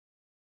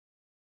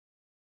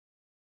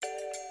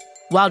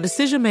While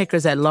decision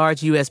makers at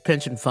large U.S.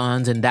 pension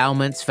funds,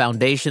 endowments,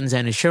 foundations,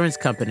 and insurance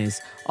companies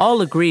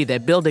all agree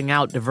that building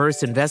out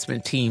diverse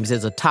investment teams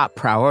is a top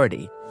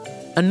priority,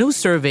 a new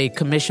survey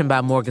commissioned by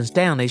Morgan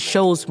Stanley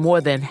shows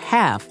more than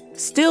half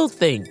still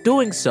think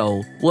doing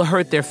so will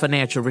hurt their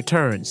financial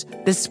returns,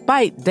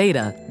 despite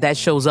data that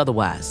shows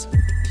otherwise.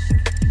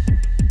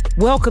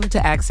 Welcome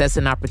to Access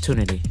and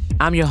Opportunity.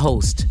 I'm your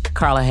host,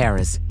 Carla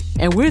Harris,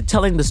 and we're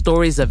telling the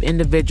stories of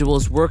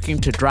individuals working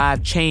to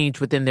drive change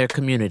within their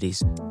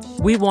communities.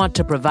 We want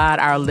to provide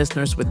our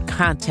listeners with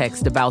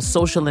context about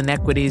social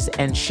inequities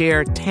and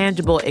share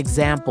tangible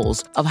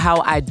examples of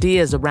how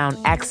ideas around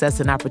access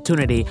and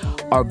opportunity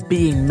are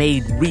being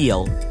made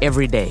real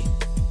every day.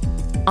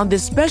 On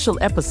this special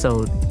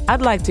episode,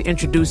 I'd like to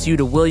introduce you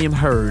to William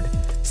Hurd,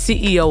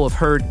 CEO of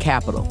Hurd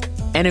Capital,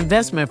 an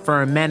investment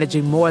firm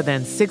managing more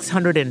than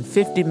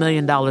 $650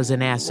 million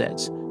in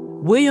assets.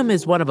 William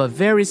is one of a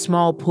very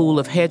small pool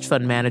of hedge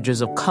fund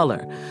managers of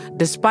color,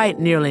 despite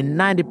nearly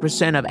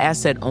 90% of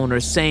asset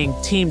owners saying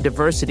team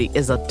diversity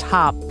is a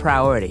top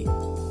priority.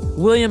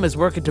 William is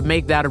working to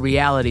make that a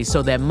reality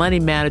so that money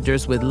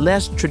managers with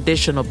less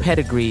traditional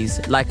pedigrees,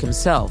 like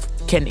himself,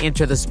 can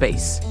enter the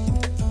space.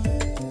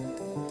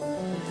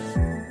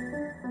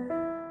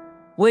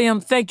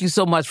 William, thank you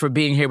so much for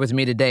being here with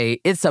me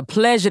today. It's a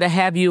pleasure to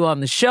have you on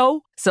the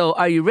show. So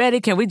are you ready?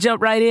 Can we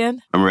jump right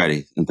in? I'm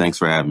ready, and thanks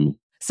for having me.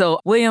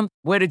 So, William,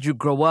 where did you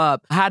grow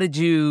up? How did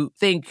you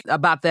think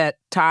about that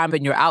time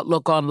and your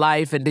outlook on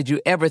life? And did you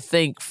ever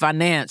think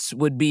finance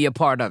would be a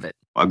part of it?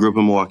 I grew up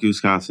in Milwaukee,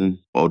 Wisconsin,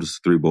 oldest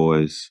of three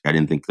boys. I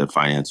didn't think that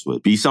finance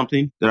would be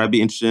something that I'd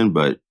be interested in,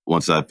 but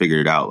once I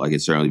figured it out,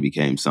 it certainly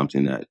became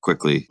something that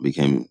quickly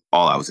became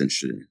all I was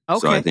interested in. Okay.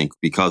 So I think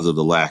because of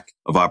the lack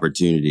of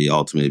opportunity,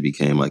 ultimately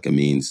became a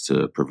means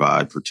to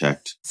provide,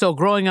 protect. So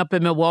growing up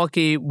in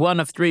Milwaukee, one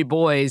of three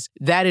boys,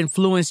 that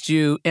influenced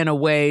you in a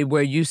way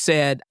where you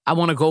said, I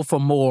want to go for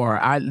more.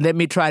 Let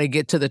me try to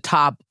get to the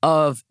top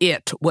of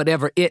it,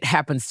 whatever it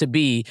happens to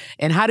be.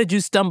 And how did you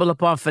stumble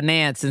upon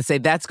finance and say,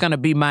 that's going to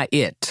be my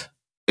it?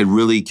 It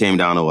really came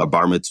down to a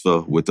bar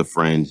mitzvah with a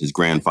friend, his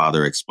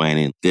grandfather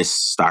explaining this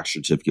stock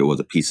certificate was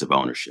a piece of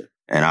ownership.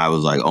 And I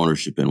was like,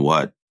 ownership in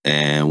what?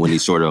 And when he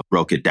sort of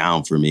broke it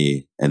down for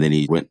me, and then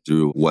he went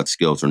through what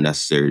skills are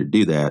necessary to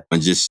do that,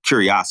 and just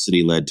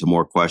curiosity led to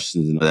more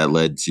questions, and that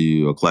led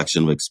to a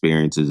collection of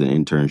experiences and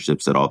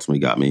internships that ultimately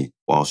got me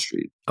Wall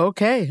Street.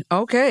 Okay.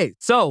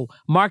 So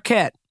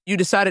Marquette, you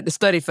decided to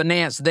study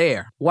finance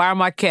there. Why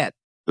Marquette?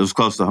 It was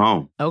close to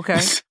home.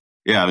 Okay.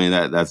 Yeah, I mean,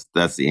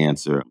 that's the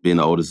answer. Being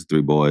the oldest of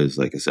three boys,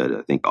 like I said,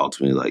 I think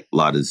ultimately, a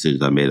lot of the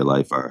decisions I made in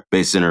life are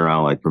based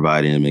around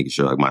providing and making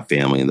sure my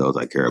family and those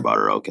I care about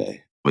are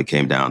okay. It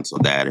came down to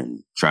that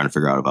and trying to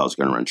figure out if I was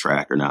going to run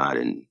track or not.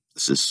 And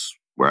this is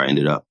where I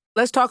ended up.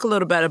 Let's talk a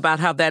little bit about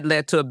how that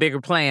led to a bigger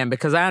plan,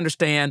 because I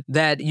understand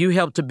that you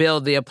helped to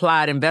build the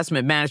Applied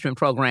Investment Management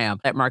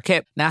Program at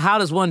Marquette. Now, how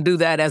does one do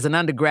that as an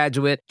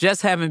undergraduate,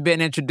 just having been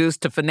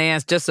introduced to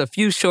finance just a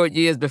few short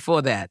years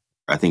before that?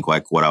 I think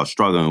what I was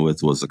struggling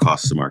with was the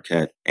cost of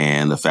Marquette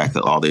and the fact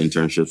that all the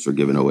internships were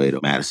given away to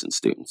Madison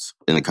students.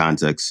 In the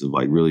context of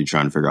really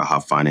trying to figure out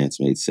how finance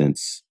made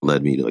sense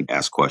led me to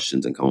ask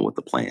questions and come up with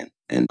a plan.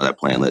 And that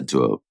plan led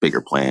to a bigger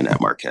plan at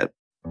Marquette.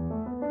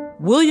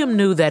 William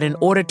knew that in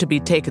order to be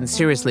taken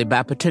seriously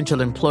by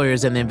potential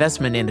employers in the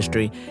investment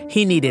industry,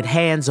 he needed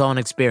hands-on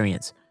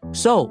experience.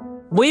 So,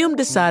 William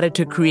decided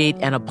to create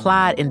an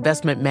Applied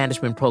Investment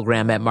Management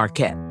Program at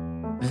Marquette.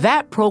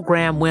 That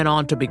program went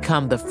on to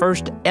become the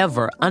first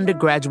ever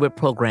undergraduate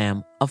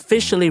program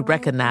officially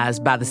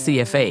recognized by the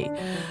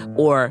CFA,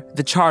 or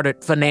the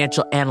Chartered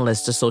Financial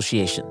Analysts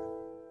Association.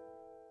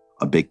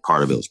 A big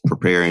part of it was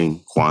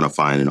preparing,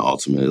 quantifying, and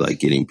ultimately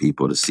getting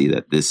people to see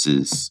that this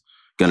is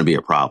going to be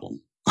a problem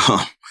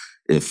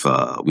if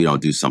we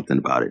don't do something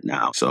about it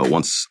now. So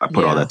once I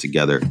put all that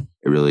together,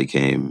 it really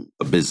became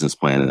a business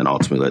plan and then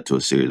ultimately led to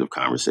a series of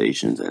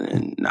conversations.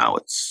 And now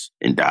it's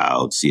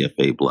endowed,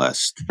 CFA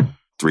blessed.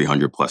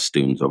 300 plus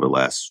students over the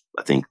last,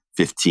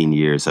 15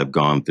 years have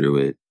gone through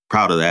it.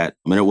 Proud of that.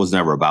 I mean, it was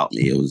never about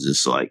me. It was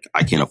just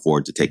I can't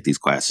afford to take these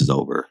classes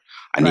over.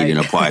 I need an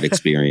applied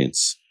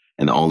experience.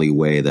 And the only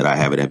way that I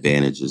have an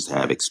advantage is to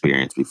have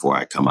experience before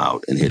I come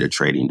out and hit a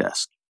trading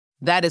desk.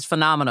 That is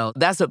phenomenal.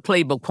 That's a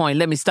playbook point.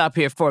 Let me stop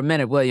here for a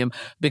minute, William,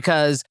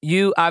 because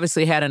you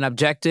obviously had an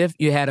objective.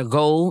 You had a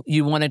goal.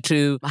 You wanted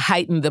to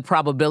heighten the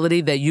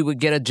probability that you would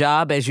get a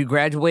job as you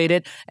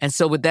graduated. And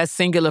so with that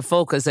singular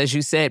focus, as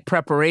you said,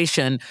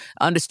 preparation,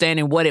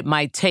 understanding what it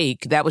might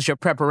take, that was your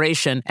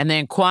preparation, and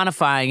then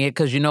quantifying it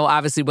because you know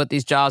obviously what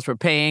these jobs were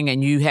paying,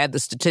 and you had the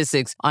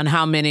statistics on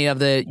how many of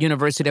the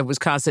University of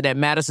Wisconsin at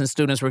Madison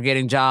students were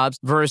getting jobs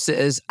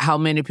versus how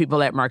many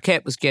people at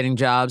Marquette was getting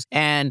jobs.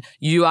 And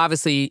you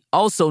obviously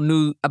also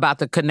knew about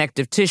the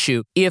connective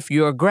tissue. If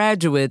your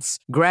graduates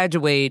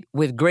graduate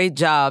with great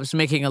jobs,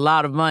 making a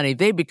lot of money,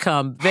 they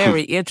become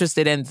very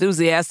interested,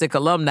 enthusiastic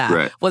alumni.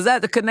 Right. Was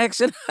that the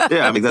connection?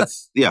 Yeah, I mean, that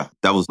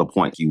was the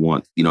point. You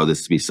want,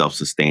 this to be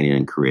self-sustaining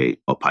and create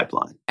a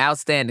pipeline.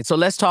 Outstanding. So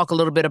let's talk a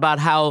little bit about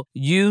how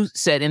you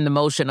set in the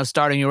motion of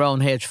starting your own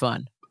hedge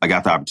fund. I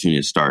got the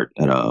opportunity to start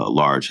at a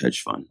large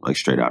hedge fund, like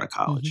straight out of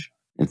college.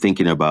 And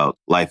thinking about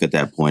life at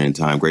that point in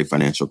time, great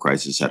financial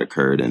crisis had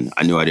occurred. And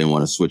I knew I didn't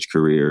want to switch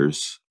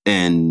careers.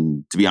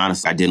 And to be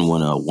honest, I didn't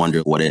want to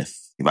wonder what if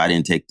I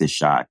didn't take this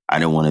shot. I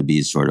didn't want to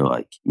be sort of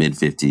like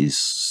mid-50s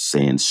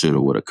saying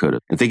shoulda, woulda, coulda.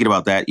 And thinking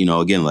about that,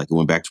 again, like I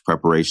went back to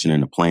preparation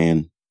and a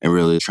plan and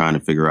really trying to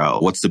figure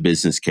out what's the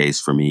business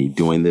case for me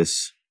doing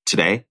this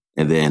today?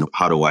 And then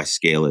how do I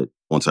scale it?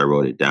 Once I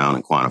wrote it down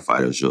and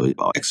quantified, it was really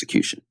about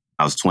execution.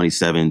 I was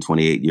 27,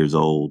 28 years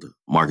old.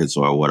 Markets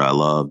are what I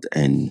loved.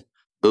 And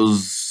it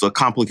was a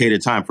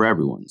complicated time for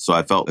everyone. So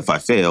I felt if I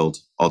failed,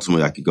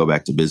 ultimately I could go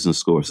back to business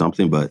school or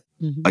something. But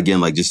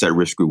again, like just that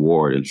risk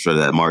reward and sort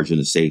of that margin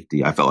of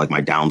safety, I felt like my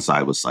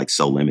downside was like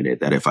so limited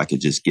that if I could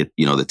just get,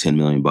 the $10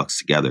 million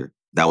together,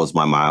 that was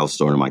my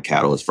milestone and my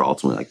catalyst for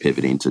ultimately like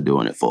pivoting to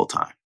doing it full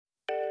time.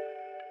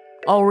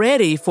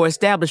 Already, for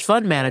established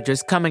fund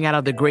managers coming out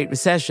of the Great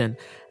Recession,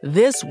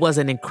 this was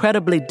an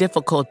incredibly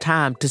difficult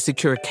time to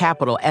secure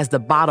capital as the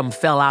bottom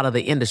fell out of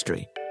the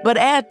industry. But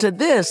add to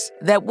this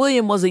that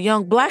William was a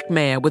young black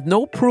man with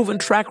no proven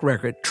track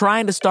record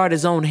trying to start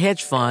his own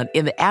hedge fund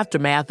in the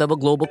aftermath of a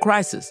global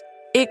crisis.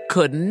 It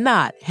could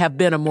not have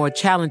been a more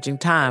challenging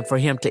time for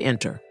him to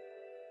enter.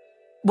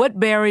 What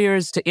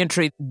barriers to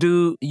entry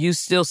do you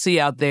still see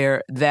out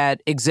there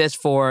that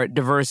exist for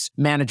diverse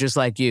managers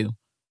like you?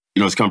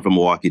 It's come from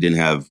Milwaukee, didn't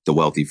have the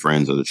wealthy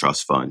friends or the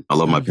trust fund. I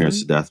love my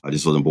parents to death. I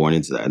just wasn't born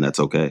into that, and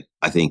that's okay.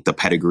 I think the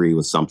pedigree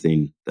was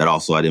something that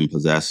also I didn't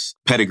possess.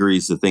 Pedigree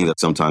is the thing that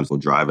sometimes will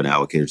drive an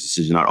allocator's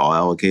decision, not all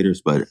allocators,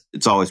 but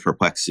it's always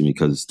perplexing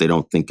because they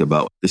don't think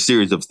about the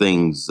series of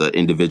things the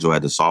individual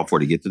had to solve for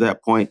to get to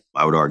that point.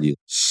 I would argue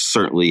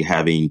certainly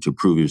having to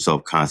prove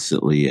yourself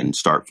constantly and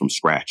start from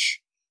scratch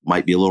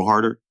might be a little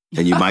harder.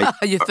 And you might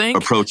you think?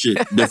 Approach it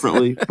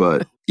differently.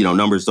 But,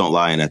 numbers don't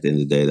lie. And at the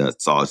end of the day,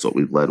 that's always what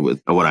we've led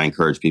with. And what I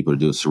encourage people to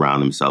do is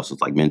surround themselves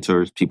with like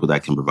mentors, people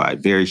that can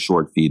provide very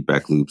short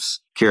feedback loops,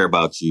 care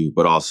about you,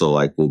 but also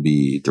like will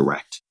be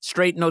direct.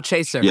 Straight, no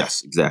chaser.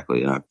 Yes,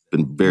 exactly. And I've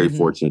been very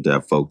fortunate to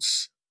have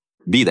folks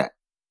be that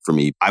for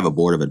me. I have a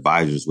board of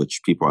advisors,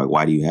 which people are like,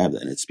 why do you have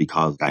that? And it's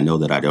because I know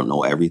that I don't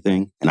know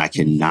everything and I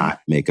cannot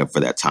make up for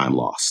that time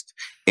lost.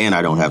 And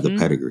I don't have the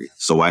pedigree.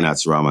 So why not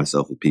surround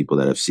myself with people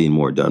that have seen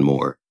more, done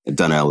more, and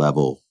done at a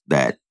level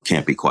that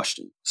can't be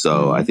questioned.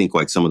 So I think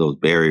like some of those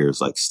barriers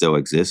like still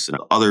exist. And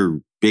other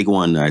big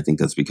one that I think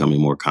that's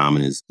becoming more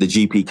common is the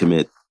GP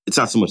commit. It's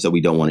not so much that we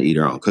don't want to eat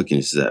our own cooking,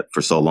 it's that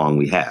for so long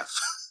we have.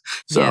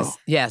 So.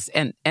 Yes.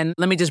 And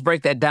let me just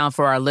break that down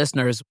for our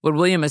listeners. What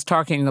William is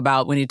talking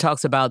about when he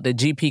talks about the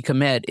GP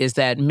commit is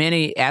that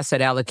many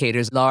asset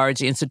allocators,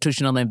 large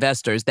institutional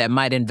investors that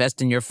might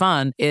invest in your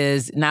fund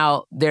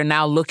they're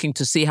now looking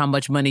to see how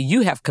much money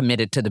you have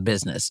committed to the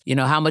business.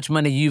 How much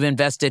money you've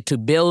invested to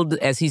build,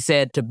 as he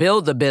said, to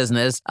build the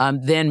business,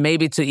 then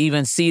maybe to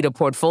even seed a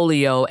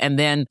portfolio. And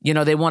then,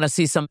 they want to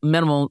see some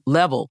minimal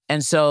level.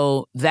 And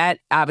so that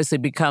obviously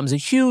becomes a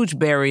huge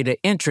barrier to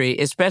entry,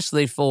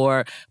 especially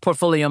for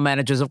portfolio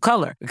managers of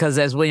color. Because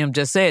as William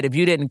just said, if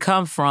you didn't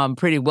come from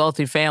pretty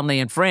wealthy family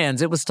and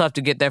friends, it was tough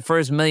to get that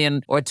first $1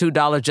 million or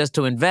 $2 just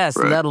to invest,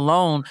 let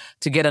alone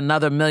to get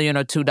another $1 million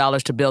or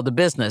 $2 to build the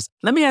business.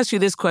 Let me ask you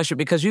this question,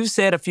 because you've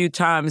said a few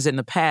times in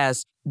the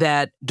past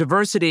that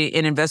diversity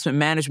in investment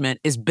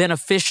management is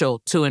beneficial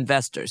to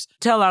investors.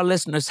 Tell our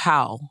listeners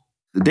how.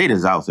 The data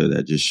is out there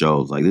that just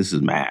shows like this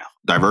is math.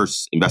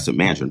 Diverse investment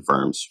management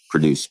firms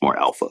produce more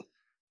alpha.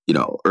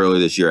 Earlier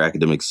this year,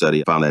 academic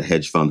study found that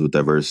hedge funds with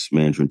diverse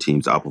management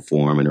teams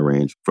outperform in a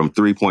range from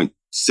 3.6%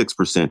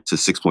 to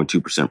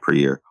 6.2% per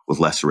year with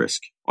less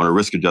risk. On a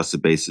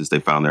risk-adjusted basis, they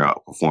found their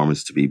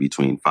outperformance to be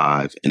between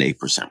 5 and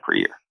 8% per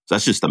year. So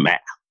that's just the math.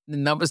 The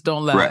numbers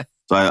don't lie. Right.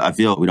 So I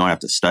feel we don't have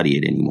to study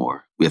it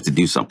anymore. We have to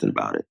do something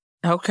about it.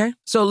 Okay.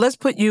 So let's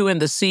put you in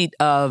the seat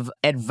of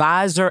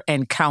advisor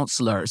and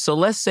counselor. So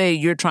let's say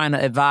you're trying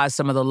to advise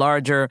some of the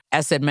larger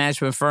asset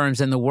management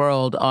firms in the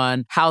world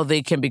on how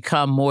they can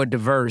become more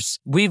diverse.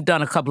 We've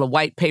done a couple of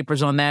white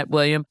papers on that,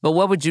 William, but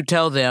what would you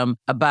tell them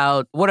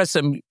about what are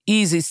some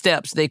easy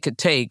steps they could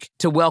take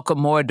to welcome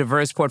more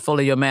diverse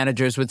portfolio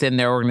managers within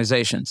their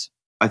organizations?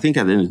 I think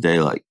at the end of the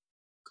day, like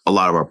a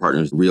lot of our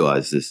partners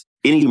realize this.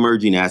 Any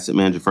emerging asset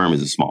management firm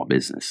is a small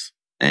business,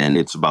 and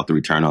it's about the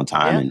return on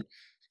time and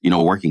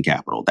working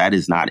capital. That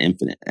is not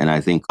infinite. And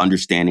I think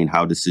understanding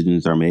how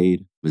decisions are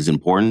made is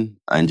important.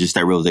 And just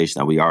that realization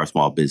that we are a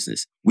small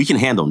business. We can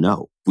handle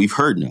no. We've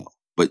heard no,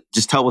 but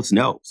just tell us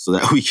no so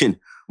that we can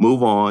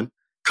move on,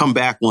 come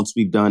back once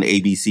we've done A,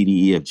 B, C,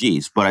 D, E, F,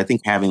 Gs. But I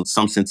think having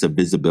some sense of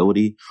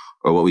visibility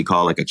or what we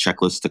call like a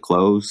checklist to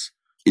close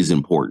is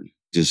important.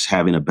 Just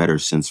having a better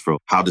sense for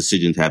how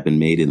decisions have been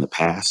made in the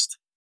past,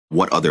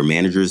 what other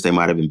managers they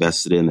might have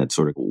invested in that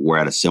sort of were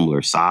at a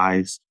similar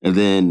size. And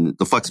then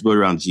the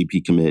flexibility around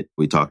GP commit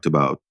we talked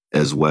about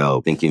as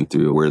well, thinking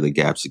through where the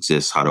gaps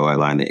exist, how do I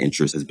align the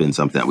interest has been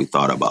something that we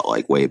thought about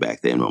like way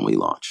back then when we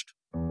launched.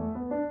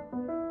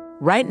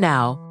 Right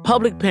now,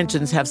 public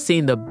pensions have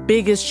seen the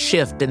biggest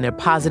shift in their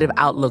positive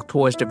outlook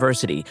towards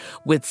diversity,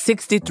 with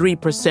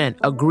 63%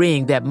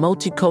 agreeing that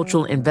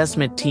multicultural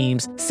investment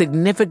teams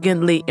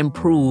significantly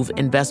improve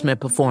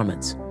investment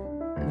performance.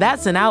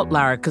 That's an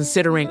outlier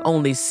considering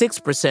only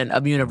 6%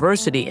 of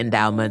university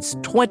endowments,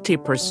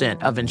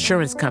 20% of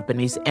insurance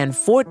companies, and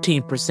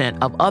 14%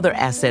 of other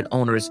asset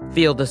owners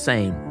feel the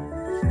same.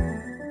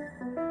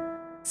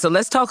 So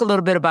let's talk a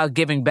little bit about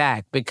giving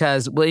back,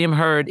 because William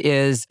Hurd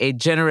is a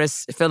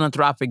generous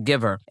philanthropic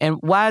giver. And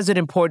why is it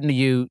important to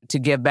you to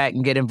give back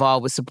and get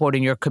involved with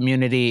supporting your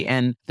community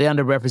and the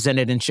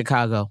underrepresented in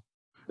Chicago?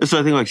 So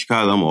I think like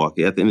Chicago and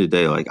Milwaukee, at the end of the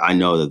day, like I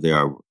know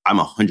that I'm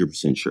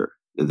 100% sure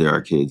that there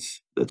are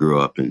kids that grew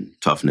up in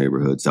tough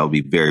neighborhoods that will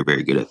be very,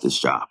 very good at this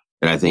job.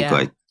 And I think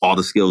like all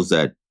the skills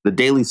that the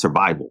daily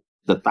survival,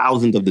 the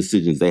thousands of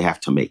decisions they have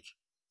to make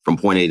from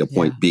point A to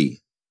point B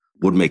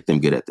would make them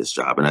good at this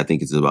job. And I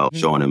think it's about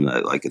showing them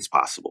that like it's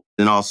possible.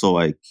 And also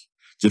like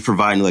just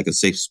providing like a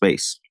safe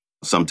space.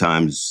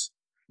 Sometimes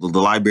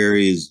the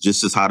library is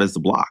just as hot as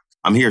the block.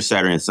 I'm here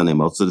Saturday and Sunday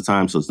most of the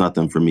time, so it's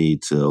nothing for me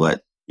to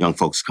let young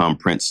folks come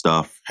print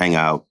stuff, hang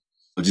out,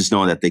 but just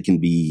knowing that they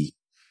can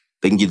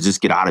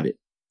just get out of it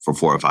for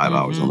 4 or 5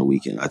 hours on the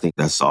weekend. I think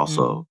that's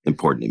also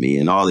important to me.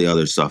 And all the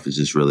other stuff is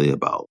just really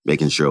about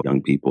making sure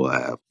young people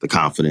have the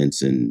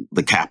confidence and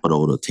the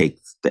capital to take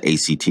the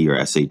ACT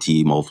or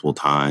SAT multiple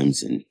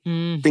times and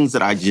things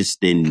that I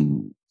just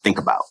didn't think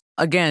about.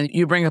 Again,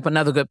 you bring up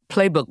another good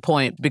playbook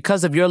point.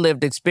 Because of your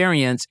lived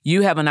experience,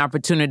 you have an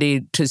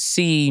opportunity to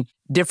see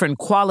different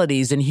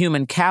qualities in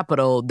human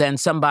capital than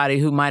somebody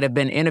who might have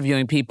been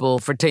interviewing people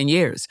for 10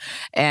 years.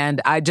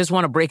 And I just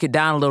want to break it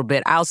down a little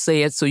bit. I'll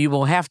say it so you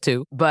won't have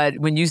to. But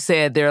when you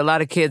said there are a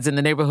lot of kids in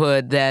the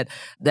neighborhood that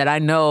I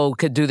know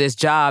could do this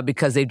job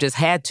because they just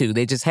had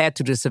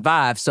to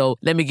survive. So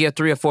let me give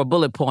 3 or 4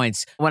 bullet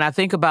points. When I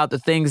think about the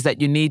things that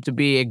you need to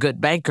be a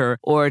good banker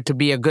or to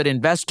be a good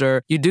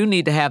investor, you do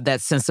need to have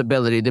that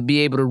sensibility to be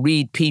able to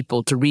read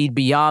people, to read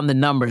beyond the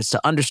numbers, to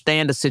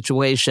understand the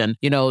situation,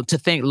 to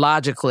think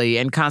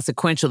logically and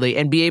consequentially,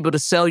 and be able to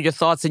sell your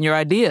thoughts and your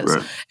ideas.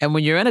 Right. And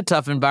when you're in a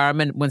tough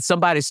environment, when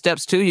somebody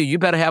steps to you, you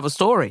better have a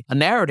story, a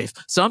narrative,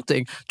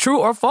 something, true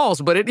or false,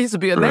 but it needs to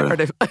be a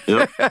narrative.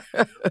 Yep.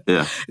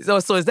 Yeah. So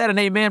is that an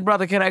amen,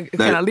 brother? Can I leave it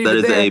there? That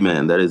is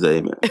amen. That is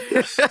amen.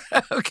 Yes.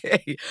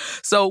 Okay.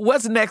 So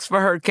what's next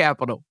for Hurd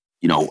Capital?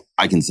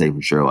 I can say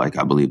for sure, like,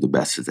 I believe the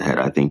best is ahead.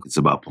 I think it's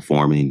about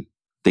performing,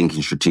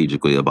 thinking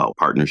strategically about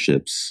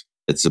partnerships.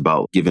 It's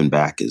about giving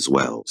back as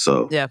well.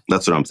 So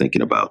that's what I'm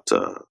thinking about.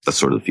 That's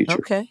sort of the future.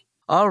 Okay.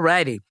 All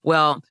righty.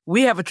 Well,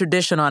 we have a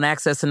tradition on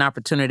Access and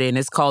Opportunity, and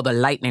it's called the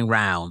Lightning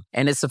Round.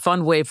 And it's a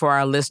fun way for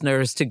our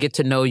listeners to get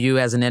to know you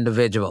as an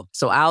individual.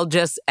 So I'll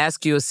just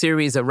ask you a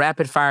series of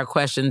rapid-fire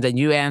questions, and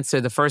you answer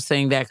the first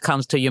thing that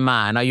comes to your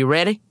mind. Are you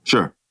ready?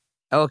 Sure.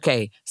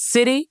 Okay.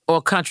 City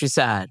or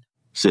countryside?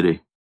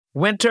 City.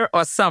 Winter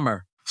or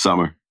summer?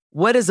 Summer.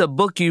 What is a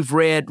book you've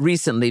read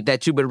recently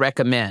that you would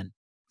recommend?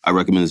 I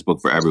recommend this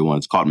book for everyone.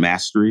 It's called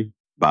Mastery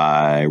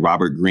by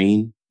Robert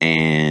Greene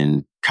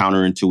and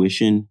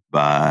Counterintuition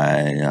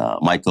by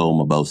Michael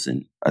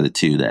Mauboussin are the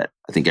two that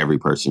I think every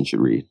person should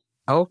read.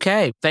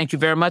 Okay. Thank you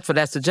very much for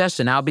that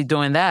suggestion. I'll be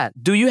doing that.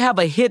 Do you have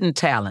a hidden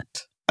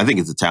talent? I think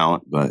it's a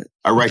talent, but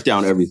I write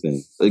down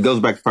everything. It goes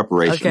back to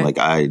preparation. Okay. Like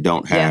I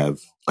don't have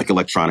like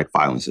electronic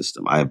filing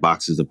system. I have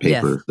boxes of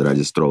paper that I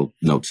just throw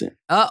notes in.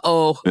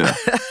 Uh-oh. Yeah.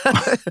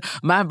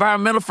 My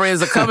environmental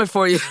friends are coming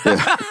for you.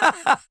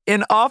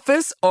 In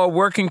office or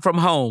working from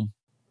home?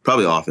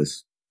 Probably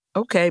office.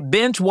 Okay.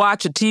 Binge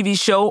watch a TV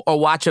show or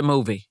watch a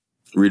movie?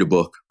 Read a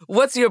book.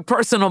 What's your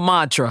personal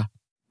mantra?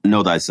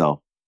 Know thyself.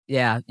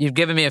 Yeah, you've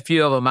given me a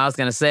few of them, I was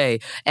going to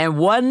say. And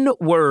one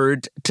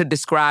word to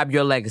describe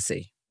your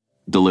legacy?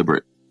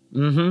 Deliberate.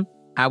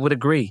 I would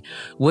agree.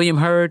 William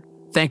Hurd,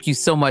 thank you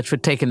so much for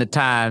taking the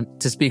time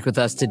to speak with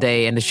us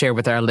today and to share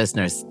with our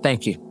listeners.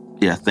 Thank you.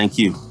 Yeah, thank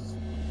you.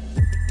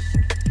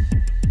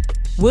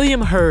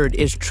 William Hurd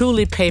is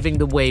truly paving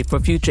the way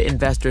for future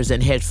investors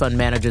and hedge fund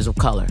managers of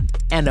color.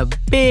 And a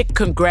big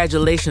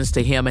congratulations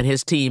to him and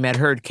his team at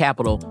Hurd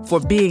Capital for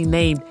being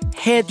named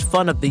Hedge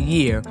Fund of the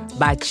Year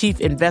by Chief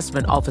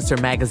Investment Officer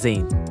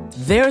magazine.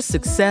 Their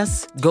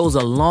success goes a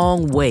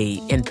long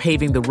way in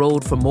paving the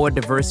road for more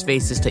diverse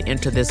faces to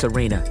enter this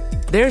arena.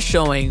 They're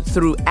showing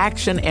through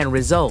action and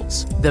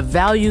results the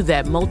value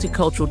that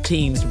multicultural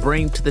teams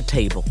bring to the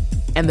table.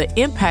 And the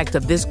impact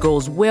of this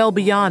goes well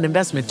beyond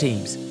investment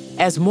teams.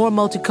 As more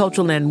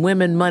multicultural and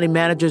women money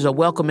managers are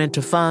welcomed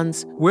into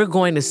funds, we're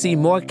going to see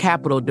more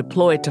capital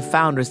deployed to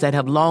founders that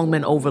have long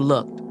been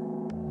overlooked.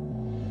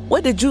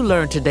 What did you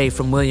learn today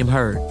from William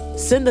Hurd?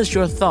 Send us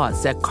your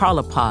thoughts at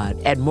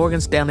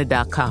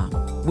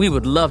carlapod@morganstanley.com. We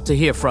would love to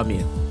hear from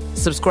you.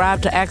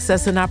 Subscribe to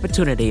Access and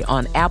Opportunity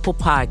on Apple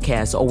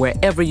Podcasts or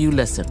wherever you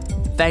listen.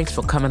 Thanks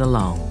for coming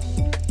along.